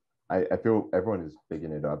one, I feel everyone is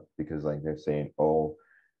bigging it up because like they're saying, oh,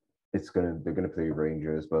 they're gonna play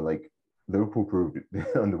Rangers, but like Liverpool proved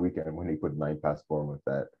on the weekend when they put 9 past Bournemouth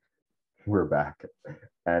that we're back,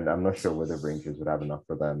 and I'm not sure whether Rangers would have enough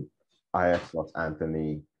for them. Ajax lost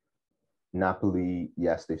Anthony. Napoli,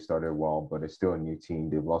 yes, they started well, but it's still a new team.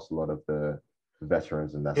 They've lost a lot of the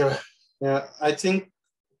veterans in that Yeah, squad. yeah. I think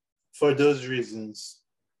for those reasons,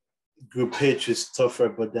 Group H is tougher.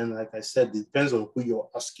 But then, like I said, it depends on who you're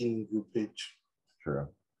asking in Group H. True.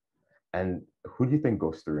 And who do you think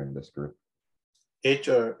goes through in this group? H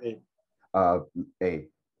or A? A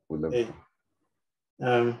with Liverpool.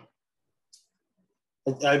 A.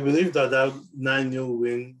 I believe that 9-0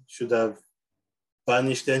 win should have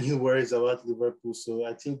banished any worries about Liverpool. So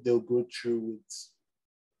I think they'll go through with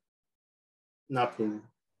Napoli.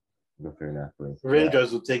 Go through Napoli.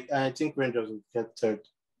 Rangers will take. I think Rangers will get third.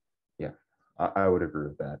 Yeah, I would agree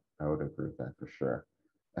with that. I would agree with that for sure.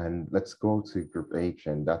 And let's go to Group H,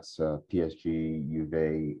 and that's PSG,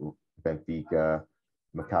 Juve, Benfica,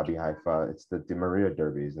 Maccabi Haifa. It's the Di Maria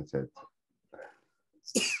derby, isn't it?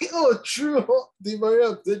 Oh, true. Di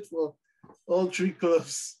Maria played for all 3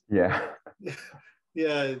 clubs. Yeah.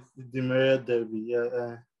 Yeah, it's the Di Maria derby.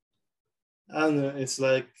 Yeah. I don't know. It's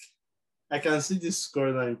like I can see this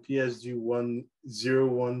scoreline: PSG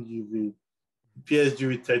 1-0-1 Juve. PSG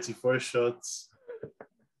with 34 shots,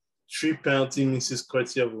 3 penalty misses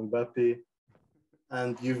courtesy of Mbappe,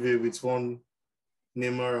 and Juve with 1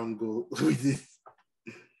 Neymar on goal with it.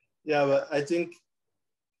 Yeah, but I think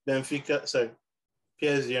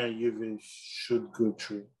PSG and Juve should go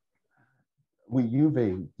through. With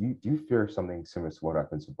Juve, do you fear something similar to what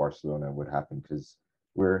happened to Barcelona would happen? Because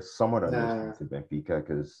we're somewhat underestimated to Benfica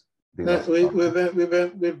because they lost.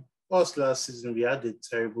 We've lost last season. We had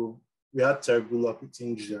terrible luck with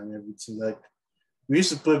injury and everything. Like we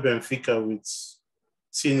used to play Benfica with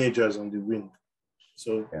teenagers on the wing.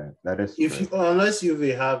 So yeah, that is unless you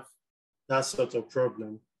have that sort of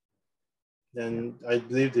problem, then I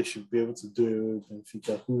believe they should be able to do it with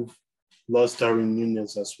Benfica, who lost Darwin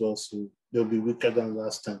Núñez as well. So they'll be weaker than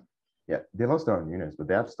last time. Yeah, they lost Darwin Núñez, but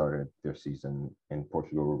they have started their season in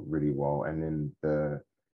Portugal really well. And in the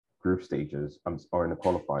group stages, or in the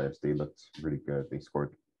qualifiers, they looked really good. They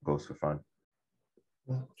scored goals for fun.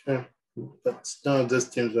 Okay. But none of those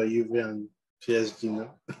teams are Juve and PSG, no?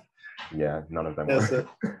 Yeah, none of them were.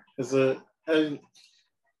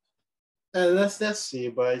 Let's see,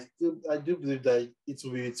 but I do believe that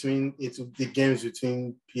the games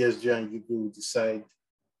between PSG and Juve will decide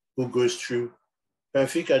who goes through.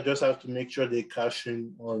 Benfica just have to make sure they cash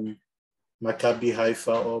in on Maccabi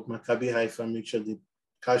Haifa, or Maccabi Haifa make sure they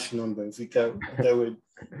cash in on Benfica. That way,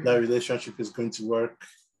 that relationship is going to work.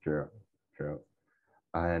 True.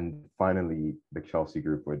 And finally, the Chelsea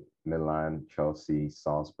group with Milan, Chelsea,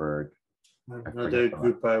 Salzburg. Another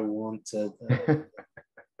group I wanted.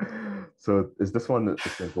 So is this one a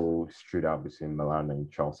simple straight out between Milan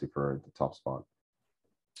and Chelsea for the top spot?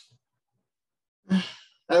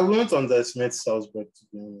 I won't underestimate Salzburg, to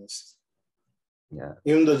be honest. Yeah.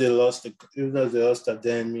 Even though they lost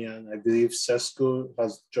Ademi, and I believe Sesko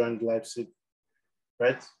has joined Leipzig,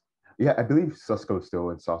 right? Yeah, I believe Sesko is still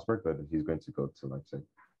in Salzburg, but he's going to go to Leipzig.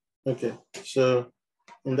 Okay, so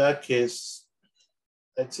in that case,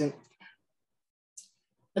 I think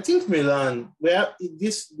Milan.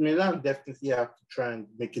 Milan definitely have to try and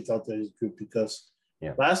make it out of this group because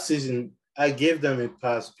last season I gave them a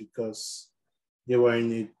pass because they were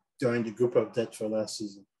during the group of death for last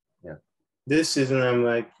season. Yeah. This season I'm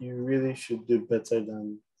like, you really should do better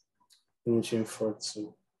than finishing fourth.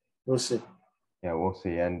 So we'll see. Yeah, we'll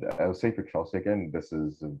see. And I'll say for Chelsea again, this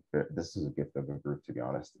is a gift of a group, to be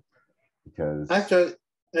honest, because actually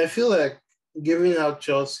I feel like giving out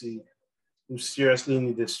Chelsea, who seriously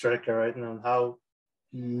need a striker right now, and how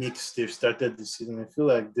mixed they've started this season, I feel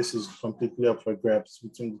like this is completely up for grabs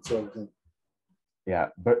between the two of them. Yeah,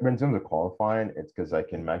 but in terms of qualifying, it's because I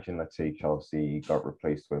can imagine, let's say Chelsea got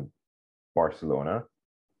replaced with Barcelona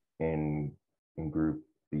in Group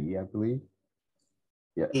B, I believe.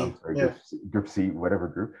 Yeah, I'm sorry, Group C, whatever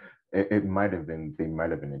group. It might have been, they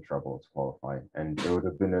might have been in trouble to qualify, and it would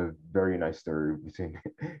have been a very nice story between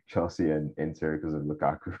Chelsea and Inter because of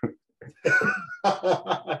Lukaku.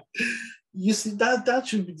 You see, that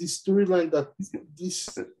should be the storyline that these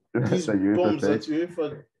bombs that you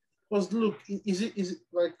for. Because look, is it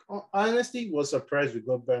like, I honestly was surprised we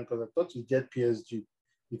got banned because I thought we'd get PSG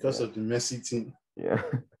because of the Messi team. Yeah.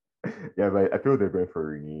 Yeah, but I feel they're going for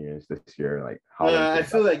reunions this year. Like Haaland's I going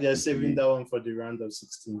feel back like they're to saving City. that one for the round of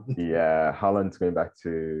 16. Yeah, Haaland's going back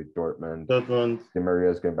to Dortmund. Dortmund, Di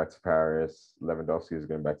is going back to Paris. Lewandowski is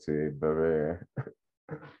going back to Bavaria.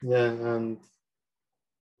 yeah, and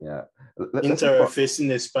Yeah. Let's talk Inter are about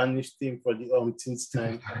facing a Spanish team for the umpteenth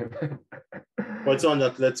time. What's on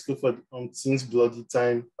Atletico for the umpteenth bloody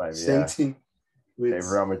time. Same yeah. thing with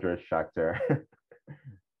Real Madrid, Shakhtar.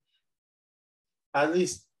 at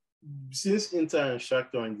least since Inter and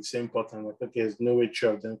Shakhtar are in the same pot, I'm like, okay, there's no way three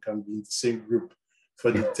of them can be in the same group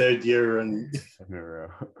for the third year running. They're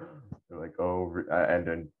like, oh, and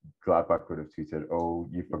then Gladbach would have tweeted, oh,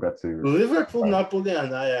 you forgot to. Liverpool, Napoli, and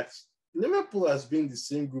Ajax. Liverpool has been in the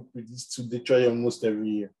same group with these two literally almost every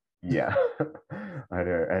year. Yeah. I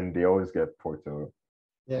know. And they always get Porto.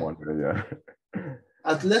 Yeah. One or the other.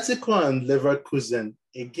 Atletico and Leverkusen,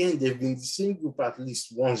 again, they've been in the same group at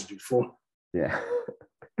least once before. Yeah.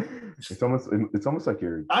 It's almost like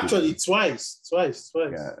you're actually twice. Yeah.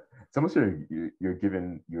 It's almost you're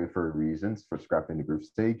giving UEFA reasons for scrapping the group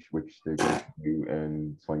stage, which they're going to do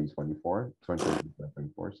in 2024.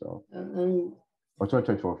 So or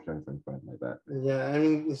 2024, 2025, like that. Yeah, I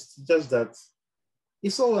mean, it's just that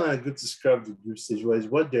it's all good to scrap the group stage, but is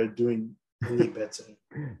what they're doing any better?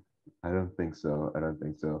 I don't think so.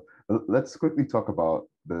 Let's quickly talk about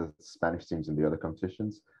the Spanish teams in the other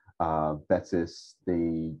competitions. Betis,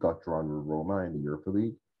 they got drawn with Roma in the Europa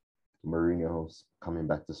League. Mourinho's coming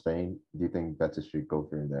back to Spain. Do you think Betis should go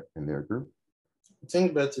through in their group? I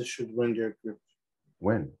think Betis should win their group.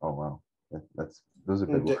 Win? Oh wow, those are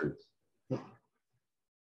big words.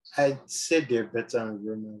 I'd say they're better than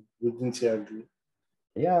Roma. Wouldn't you agree?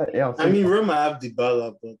 Yeah. I mean, Roma have the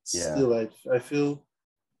Dybala, but still, I feel.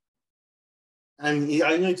 I mean,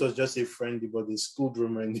 I know it was just a friendly, but they schooled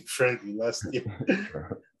Roma in the friendly last year.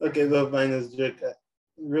 Okay, but minus joke.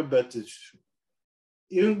 Real Betis,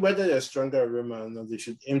 even whether they're stronger at Roma or not, they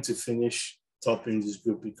should aim to finish top in this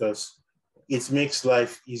group because it makes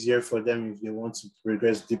life easier for them if they want to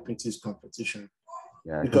progress deep into this competition.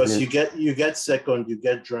 Yeah, because you get second, you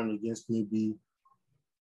get drawn against maybe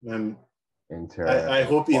Inter. I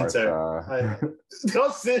hope Inter.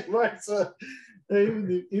 Don't say Barca.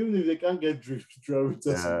 Even if they can't get drawn with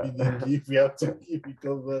us, if we have to keep it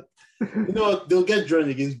over, you know what? They'll get drawn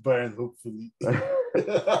against Bayern, hopefully.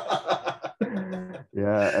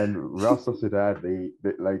 Yeah, and Real Sociedad, they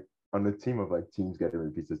like on the team of like teams getting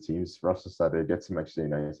repeated teams. Real Sociedad gets Manchester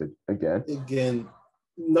United again.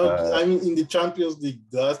 No, I mean in the Champions League,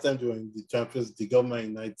 the last time they were in the Champions League, they got Man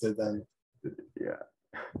United and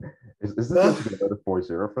is this going to be another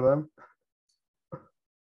 4-0 for them?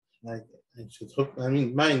 I should hope. I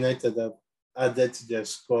mean, Man United have added to their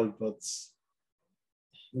squad, but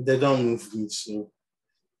they don't move me. So,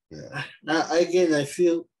 again, I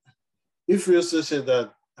feel if Real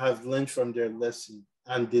Sociedad have learned from their lesson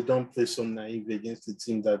and they don't play so naive against the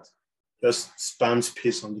team that just spams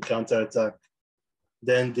pace on the counter attack,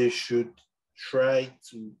 then they should try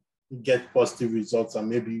to get positive results and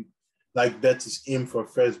maybe like Betis aim for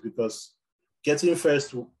first because getting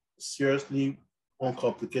first will seriously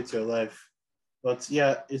uncomplicate your life. But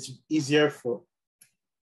yeah, it's easier for.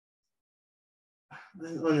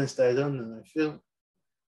 Honestly, I don't know.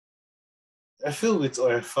 I feel with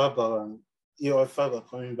Oyarzabal and Oyarzabal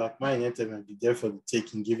coming back, Man United might be there for the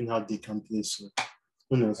taking, given how they can play. So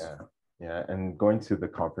who knows? Yeah. And going to the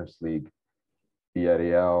Conference League,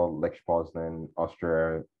 Villarreal, Lech Poznan,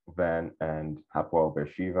 Austria Van, and Hapoel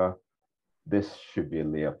Beersheva. This should be a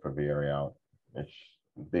layup for Villarreal.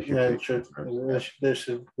 They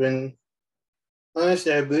should win.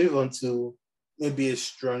 Honestly, I believe until maybe a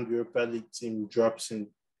strong Europa League team drops in.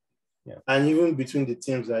 Yeah. And even between the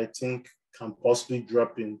teams that I think can possibly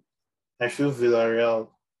drop in, I feel Villarreal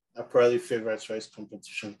are probably favorites for this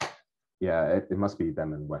competition. Yeah, it must be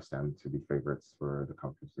them and West Ham to be favorites for the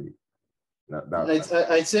Conference League.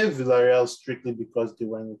 I'd say Villarreal strictly because they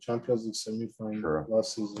were in the Champions League semi-final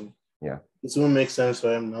last season. Yeah. It won't make sense for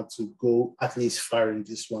them not to go at least far in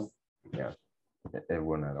this one. Yeah, it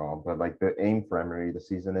wouldn't at all. But like the aim for Emery this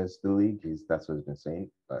season is the league. That's what he's been saying.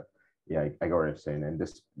 But yeah, I got what you're saying. And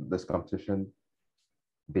this competition,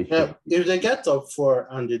 they should. If they get top 4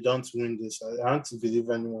 and they don't win this, I don't believe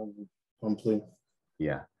anyone would complain.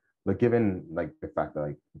 Yeah, but given like the fact that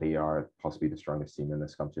like they are possibly the strongest team in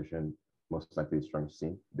this competition, most likely the strongest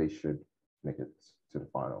team, they should make it to the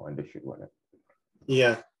final and they should win it.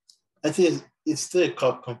 Yeah. I think it's still a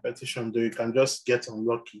cup competition, though you can just get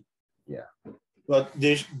unlucky. Yeah. But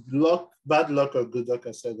bad luck or good luck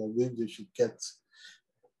aside, I believe they should get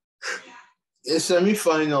a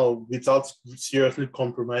semi-final without seriously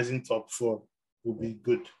compromising top 4 would be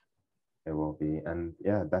good. It will be. And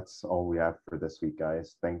yeah, that's all we have for this week,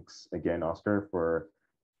 guys. Thanks again, Oscar, for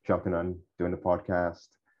jumping on, doing the podcast.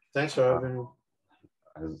 Thanks for having me.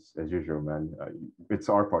 As usual, man. It's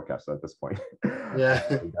our podcast at this point. Yeah.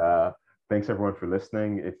 And, thanks everyone for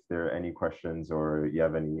listening. If there are any questions or you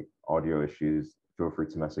have any audio issues, feel free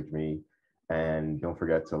to message me. And don't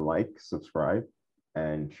forget to like, subscribe,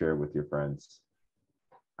 and share with your friends.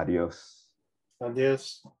 Adios.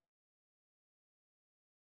 Adios.